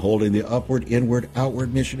 beholding the upward, inward,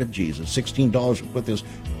 outward mission of Jesus. $16 to put this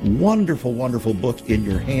wonderful, wonderful book in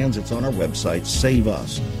your hands. It's on our website,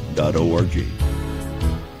 saveus.org.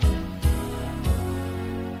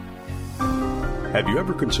 Have you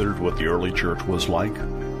ever considered what the early church was like?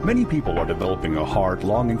 Many people are developing a heart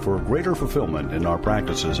longing for greater fulfillment in our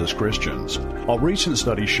practices as Christians. A recent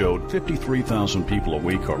study showed 53,000 people a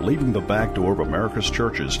week are leaving the back door of America's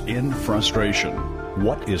churches in frustration.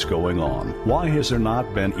 What is going on? Why has there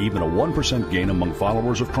not been even a 1% gain among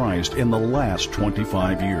followers of Christ in the last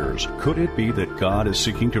 25 years? Could it be that God is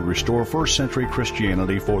seeking to restore first century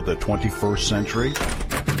Christianity for the 21st century?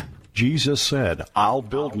 Jesus said, "I'll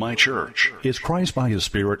build my church." Is Christ by his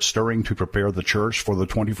Spirit stirring to prepare the church for the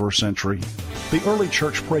 21st century? The early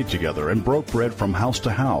church prayed together and broke bread from house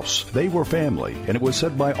to house. They were family, and it was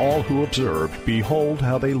said by all who observed, "Behold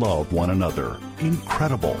how they love one another."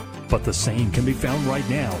 Incredible. But the same can be found right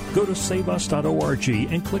now. Go to saveus.org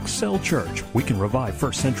and click Cell Church. We can revive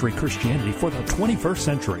first century Christianity for the 21st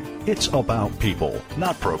century. It's about people,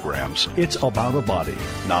 not programs. It's about a body,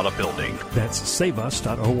 not a building. That's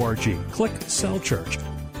saveus.org. Click Cell Church.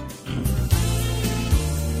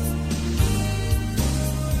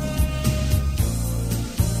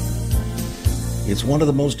 It's one of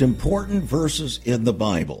the most important verses in the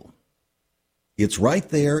Bible. It's right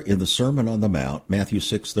there in the Sermon on the Mount, Matthew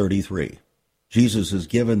 6:33. Jesus is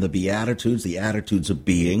given the Beatitudes, the attitudes of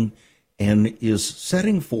being, and is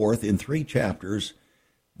setting forth in 3 chapters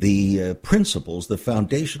the principles, the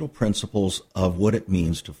foundational principles of what it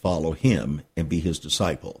means to follow him and be his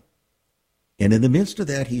disciple. And in the midst of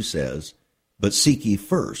that, he says, but seek ye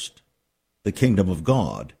first the kingdom of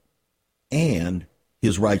God and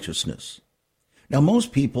his righteousness. Now,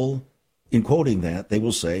 most people, in quoting that, they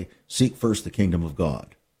will say, seek first the kingdom of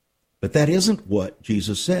God. But that isn't what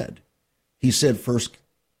Jesus said. He said, first,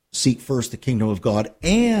 seek first the kingdom of God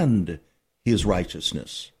and his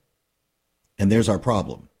righteousness. And there's our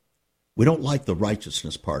problem. We don't like the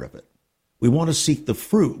righteousness part of it. We want to seek the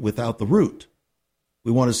fruit without the root.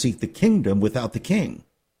 We want to seek the kingdom without the king.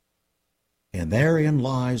 And therein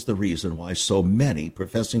lies the reason why so many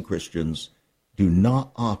professing Christians do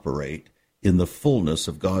not operate in the fullness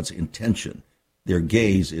of God's intention. Their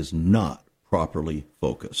gaze is not properly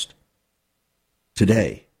focused.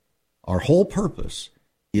 Today, our whole purpose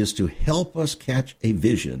is to help us catch a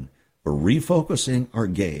vision for refocusing our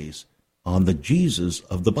gaze on the Jesus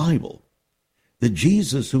of the Bible, the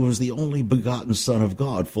Jesus who is the only begotten Son of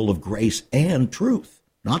God, full of grace and truth,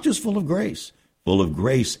 not just full of grace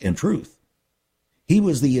and truth. He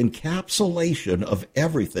was the encapsulation of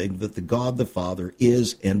everything that the God the Father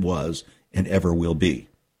is and was and ever will be.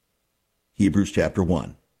 Hebrews chapter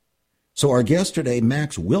 1. So our guest today,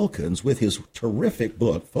 Max Wilkins, with his terrific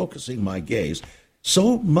book, Focusing My Gaze.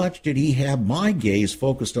 So much did he have my gaze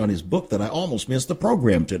focused on his book that I almost missed the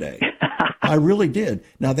program today. I really did.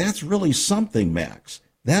 Now, that's really something, Max.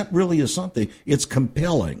 That really is something. It's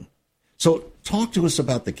compelling. So talk to us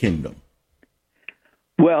about the kingdom.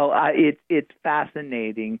 Well, it's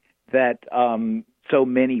fascinating that so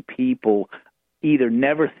many people either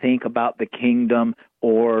never think about the kingdom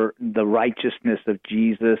or the righteousness of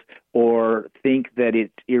Jesus, or think that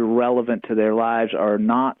it's irrelevant to their lives, or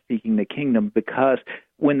not seeking the kingdom, because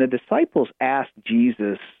when the disciples asked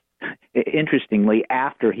Jesus, interestingly,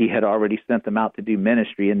 after he had already sent them out to do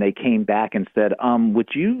ministry, and they came back and said, would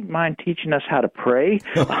you mind teaching us how to pray?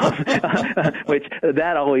 Which,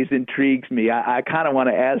 that always intrigues me. I kind of want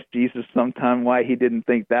to ask Jesus sometime why he didn't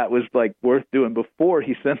think that was like worth doing before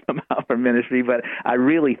he sent them out for ministry, but I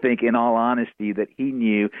really think, in all honesty, that he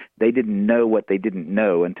knew they didn't know what they didn't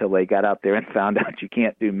know until they got out there and found out you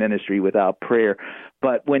can't do ministry without prayer.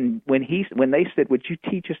 But when they said, would you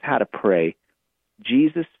teach us how to pray?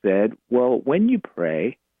 Jesus said, well, when you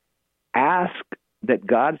pray, ask that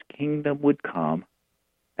God's kingdom would come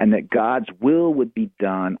and that God's will would be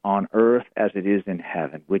done on earth as it is in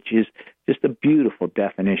heaven, which is just a beautiful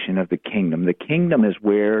definition of the kingdom. The kingdom is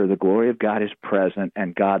where the glory of God is present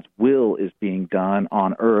and God's will is being done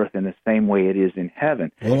on earth in the same way it is in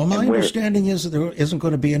heaven. Well, my understanding is that there isn't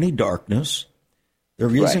going to be any darkness.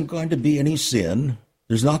 There isn't going to be any sin.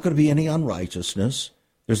 There's not going to be any unrighteousness.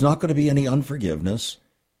 There's not going to be any unforgiveness.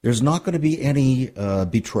 There's not going to be any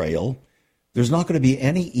betrayal. There's not going to be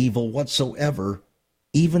any evil whatsoever,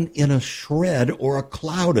 even in a shred or a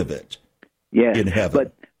cloud of it in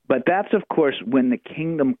heaven. But that's, of course, when the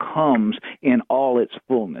kingdom comes in all its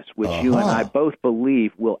fullness, which you and I both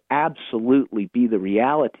believe will absolutely be the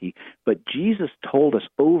reality. But Jesus told us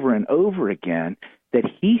over and over again that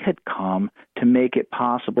he had come to make it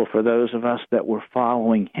possible for those of us that were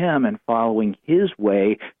following him and following his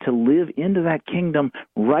way to live into that kingdom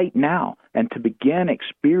right now and to begin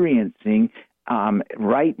experiencing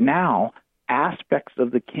right now aspects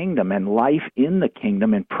of the kingdom and life in the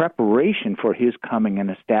kingdom in preparation for his coming and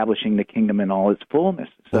establishing the kingdom in all its fullness.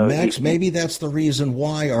 So, Max, maybe that's the reason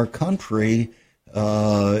why our country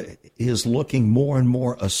is looking more and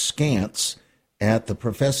more askance at the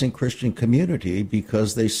professing Christian community,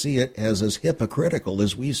 because they see it as hypocritical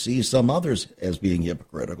as we see some others as being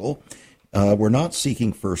hypocritical. We're not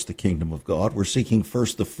seeking first the kingdom of God. We're seeking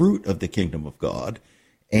first the fruit of the kingdom of God,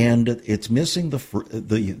 and it's missing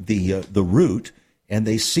the root, and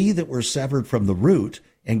they see that we're severed from the root,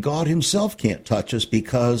 and God himself can't touch us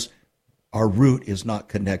because our root is not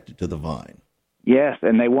connected to the vine. Yes,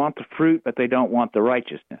 and they want the fruit, but they don't want the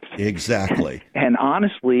righteousness. Exactly. And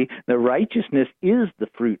honestly, the righteousness is the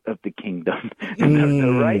fruit of the kingdom.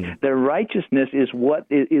 The righteousness is what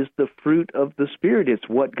is the fruit of the Spirit. It's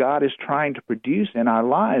what God is trying to produce in our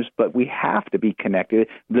lives, but we have to be connected.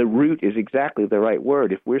 The root is exactly the right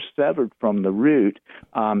word. If we're severed from the root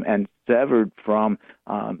and severed from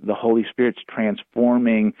the Holy Spirit's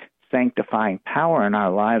transforming, sanctifying power in our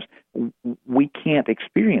lives, we can't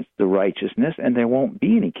experience the righteousness, and there won't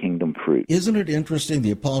be any kingdom fruit. Isn't it interesting?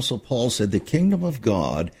 The Apostle Paul said the kingdom of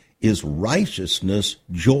God is righteousness,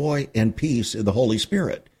 joy, and peace in the Holy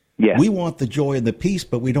Spirit. Yes. We want the joy and the peace,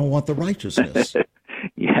 but we don't want the righteousness.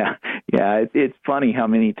 Yeah. It's funny how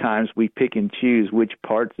many times we pick and choose which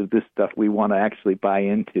parts of this stuff we want to actually buy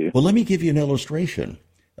into. Well, let me give you an illustration.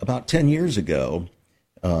 About 10 years ago,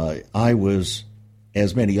 I was,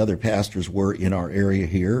 as many other pastors were in our area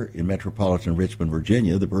here in metropolitan Richmond,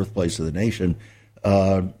 Virginia, the birthplace of the nation,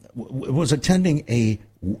 was attending a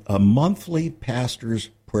monthly pastor's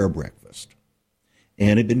prayer breakfast.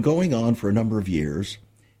 And it had been going on for a number of years.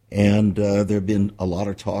 And there had been a lot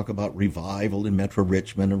of talk about revival in Metro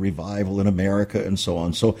Richmond and revival in America and so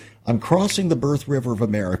on. So I'm crossing the Birth River of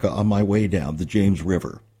America on my way down, the James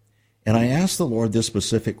River. And I asked the Lord this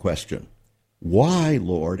specific question. Why,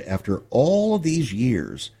 Lord, after all of these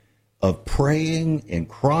years of praying and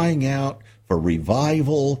crying out for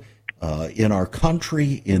revival in our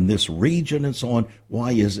country, in this region and so on,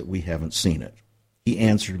 why is it we haven't seen it? He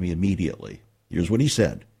answered me immediately. Here's what he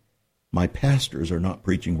said. My pastors are not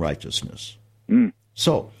preaching righteousness.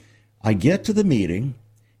 So I get to the meeting,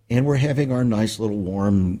 and we're having our nice little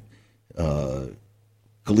warm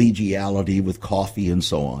collegiality with coffee and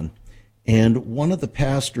so on. And one of the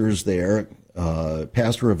pastors there,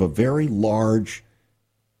 pastor of a very large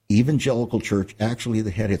evangelical church, actually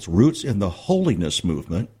that had its roots in the holiness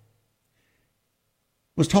movement,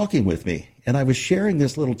 was talking with me. And I was sharing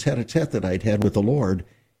this little tete-a-tete that I'd had with the Lord.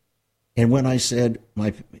 And when I said,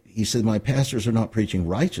 he said, my pastors are not preaching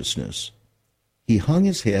righteousness, he hung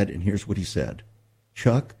his head, and here's what he said.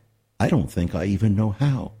 Chuck, I don't think I even know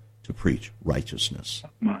how to preach righteousness.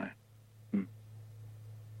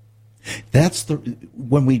 That's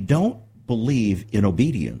when we don't believe in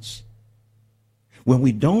obedience, when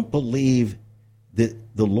we don't believe that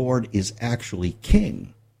the Lord is actually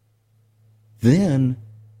king, then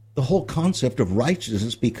the whole concept of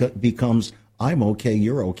righteousness becomes I'm okay,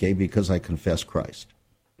 you're okay, because I confess Christ.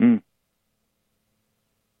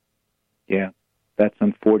 Yeah, that's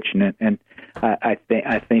unfortunate. And I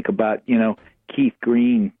think about, Keith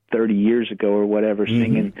Green 30 years ago or whatever,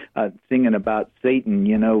 singing about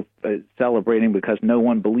Satan, celebrating because no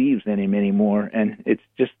one believes in him anymore. And it's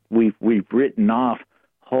just we've written off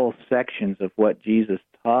whole sections of what Jesus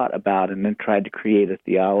taught about and then tried to create a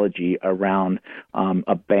theology around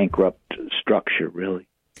a bankrupt structure, really.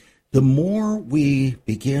 The more we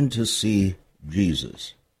begin to see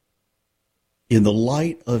Jesus in the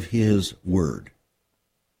light of his word,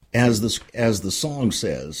 as the song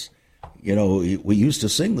says, we used to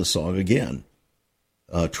sing the song again,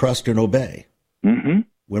 trust and obey. When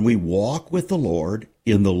we walk with the Lord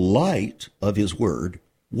in the light of his word,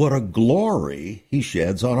 what a glory he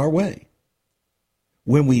sheds on our way.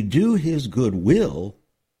 When we do his good will,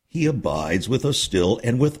 he abides with us still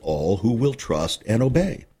and with all who will trust and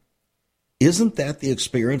obey. Isn't that the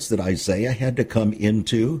experience that Isaiah had to come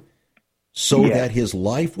into so that his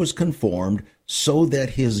life was conformed, so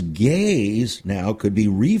that his gaze now could be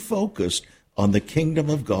refocused on the kingdom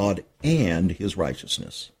of God and his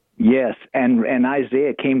righteousness? Yes, and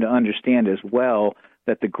Isaiah came to understand as well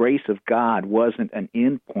that the grace of God wasn't an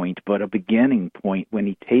end point, but a beginning point. When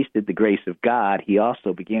he tasted the grace of God, he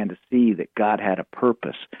also began to see that God had a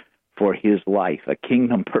purpose for his life, a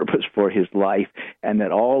kingdom purpose for his life, and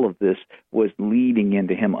that all of this was leading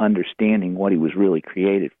into him understanding what he was really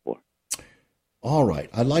created for. All right.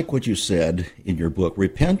 I like what you said in your book.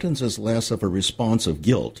 Repentance is less of a response of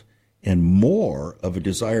guilt and more of a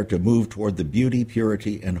desire to move toward the beauty,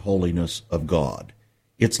 purity, and holiness of God.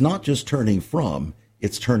 It's not just turning from,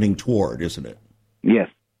 it's turning toward, isn't it? Yes.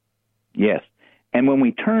 And when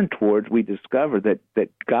we turn towards, we discover that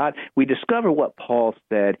God, we discover what Paul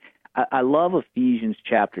said. I love Ephesians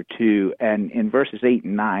chapter 2, and in verses 8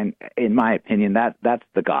 and 9, in my opinion, that's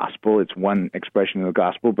the gospel. It's one expression of the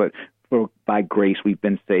gospel, but by grace we've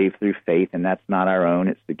been saved through faith, and that's not our own.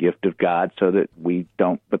 It's the gift of God so that we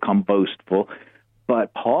don't become boastful.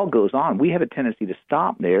 But Paul goes on. We have a tendency to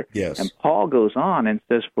stop there. Yes. And Paul goes on and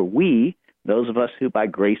says, for we, those of us who by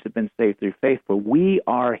grace have been saved through faith, for we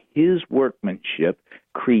are his workmanship,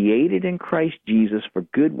 created in Christ Jesus for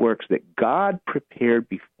good works that God prepared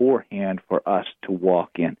beforehand for us to walk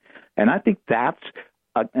in. And I think that's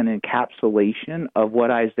an encapsulation of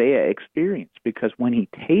what Isaiah experienced, because when he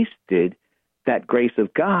tasted that grace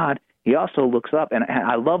of God, he also looks up, and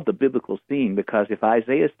I love the biblical scene, because if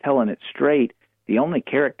Isaiah's telling it straight, the only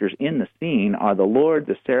characters in the scene are the Lord,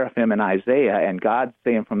 the seraphim, and Isaiah, and God's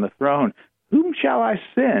saying from the throne, whom shall I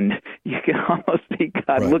send? You can almost see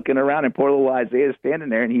God looking around, and poor little Isaiah standing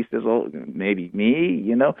there, and he says, oh, maybe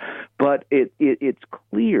me, But it's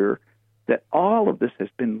clear that all of this has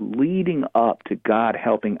been leading up to God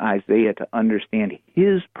helping Isaiah to understand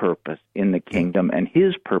his purpose in the kingdom and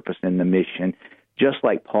his purpose in the mission, just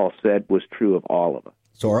like Paul said was true of all of us.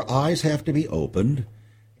 So our eyes have to be opened,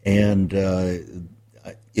 and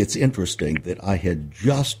it's interesting that I had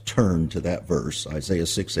just turned to that verse, Isaiah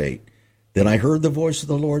 6:8. Then I heard the voice of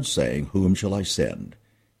the Lord saying, whom shall I send?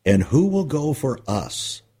 And who will go for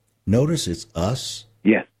us? Notice it's us.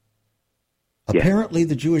 Yes. Apparently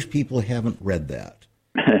the Jewish people haven't read that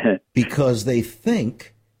because they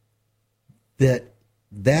think that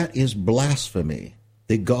is blasphemy,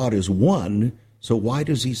 that God is one, so why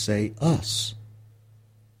does he say us?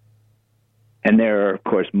 And there are, of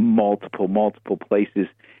course, multiple places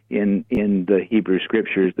in the Hebrew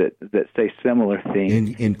Scriptures that say similar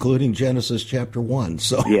things, including Genesis chapter 1.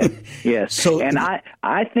 So yes. So, and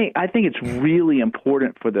I think it's really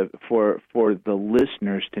important for the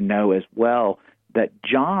listeners to know as well that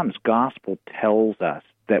John's Gospel tells us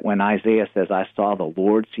that when Isaiah says, "I saw the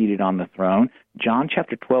Lord seated on the throne," John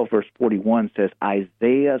chapter 12 verse 41 says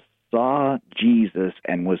Isaiah saw Jesus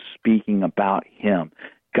and was speaking about him.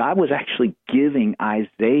 God was actually giving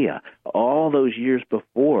Isaiah, all those years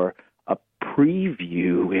before, a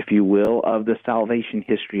preview, if you will, of the salvation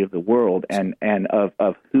history of the world and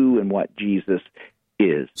of who and what Jesus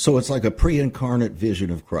is. So it's like a pre-incarnate vision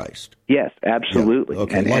of Christ. Yes, absolutely. Yeah.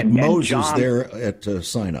 Okay, and Moses John, there at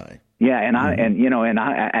Sinai. Yeah, and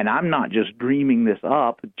I'm not just dreaming this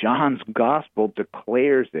up. John's Gospel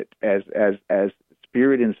declares it as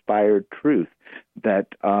Spirit-inspired truth that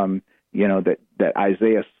that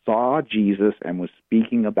Isaiah saw Jesus and was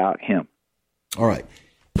speaking about him. All right.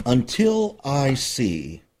 Until I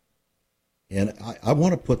see, and I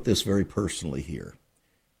want to put this very personally here.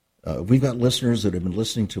 We've got listeners that have been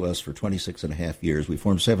listening to us for 26 and a half years. We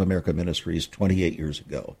formed Save America Ministries 28 years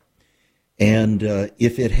ago. And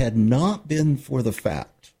if it had not been for the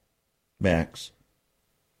fact, Max,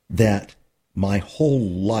 that my whole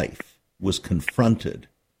life was confronted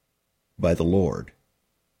by the Lord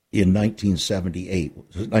in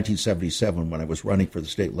 1977 when I was running for the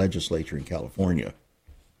state legislature in California.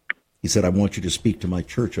 He said, I want you to speak to my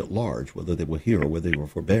church at large, whether they will hear or whether they will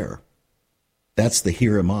forbear. That's the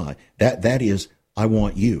here am I. That is, I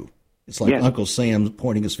want you. It's like Uncle Sam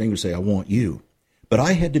pointing his finger saying, I want you. But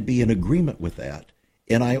I had to be in agreement with that,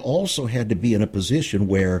 and I also had to be in a position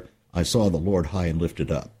where I saw the Lord high and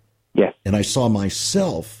lifted up. Yes. And I saw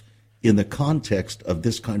myself in the context of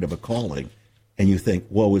this kind of a calling, and you think,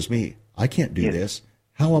 woe is me. I can't do this.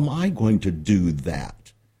 How am I going to do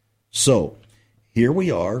that? So here we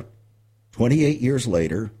are, 28 years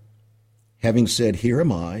later, having said, here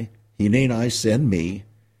am I, Hine I, send me.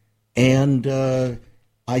 And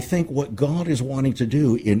I think what God is wanting to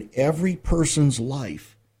do in every person's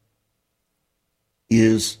life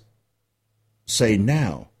is say,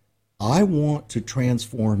 now, I want to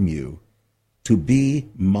transform you to be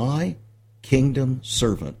my kingdom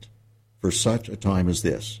servant for such a time as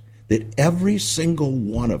this. That every single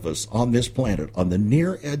one of us on this planet, on the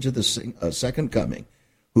near edge of the second coming,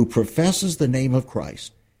 who professes the name of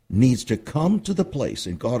Christ, needs to come to the place,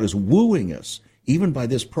 and God is wooing us, even by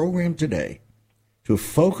this program today, to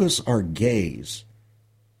focus our gaze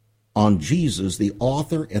on Jesus, the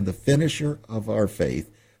author and the finisher of our faith,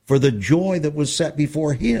 for the joy that was set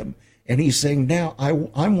before him. And he's saying, now I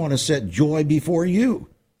want to set joy before you.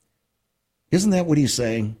 Isn't that what he's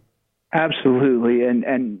saying? Absolutely.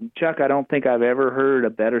 And Chuck, I don't think I've ever heard a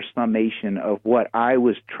better summation of what I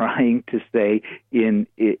was trying to say in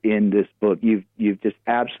this book. You've just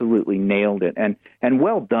absolutely nailed it. And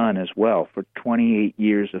well done as well for 28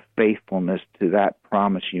 years of faithfulness to that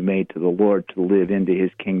promise you made to the Lord to live into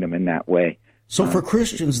his kingdom in that way. So for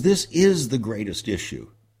Christians, this is the greatest issue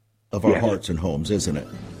of our hearts and homes, isn't it?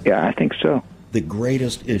 Yeah, I think so. The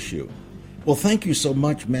greatest issue. Well, thank you so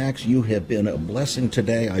much, Max. You have been a blessing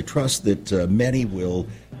today. I trust that many will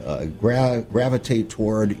gravitate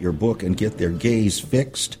toward your book and get their gaze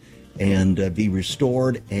fixed and be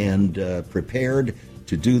restored and prepared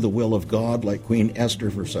to do the will of God like Queen Esther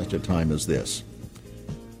for such a time as this.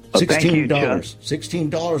 $16.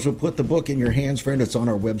 $16 will put the book in your hands, friend. It's on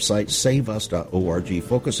our website, saveus.org.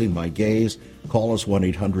 Focusing My Gaze. Call us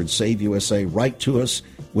 1-800-SAVE-USA. Write to us.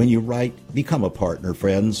 When you write, become a partner,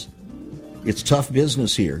 friends. It's tough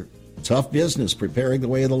business here. Tough business preparing the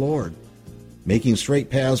way of the Lord, making straight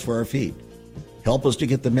paths for our feet. Help us to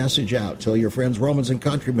get the message out. Tell your friends, Romans and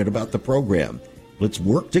countrymen about the program. Let's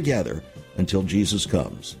work together until Jesus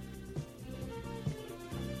comes.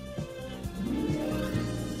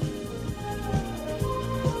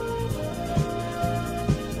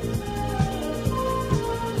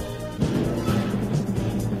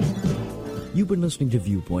 You've been listening to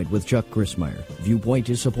Viewpoint with Chuck Christmeyer. Viewpoint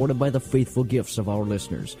is supported by the faithful gifts of our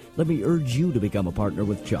listeners. Let me urge you to become a partner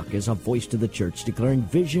with Chuck as a voice to the church declaring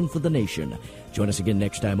vision for the nation. Join us again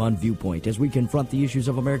next time on Viewpoint as we confront the issues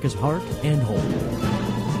of America's heart and home.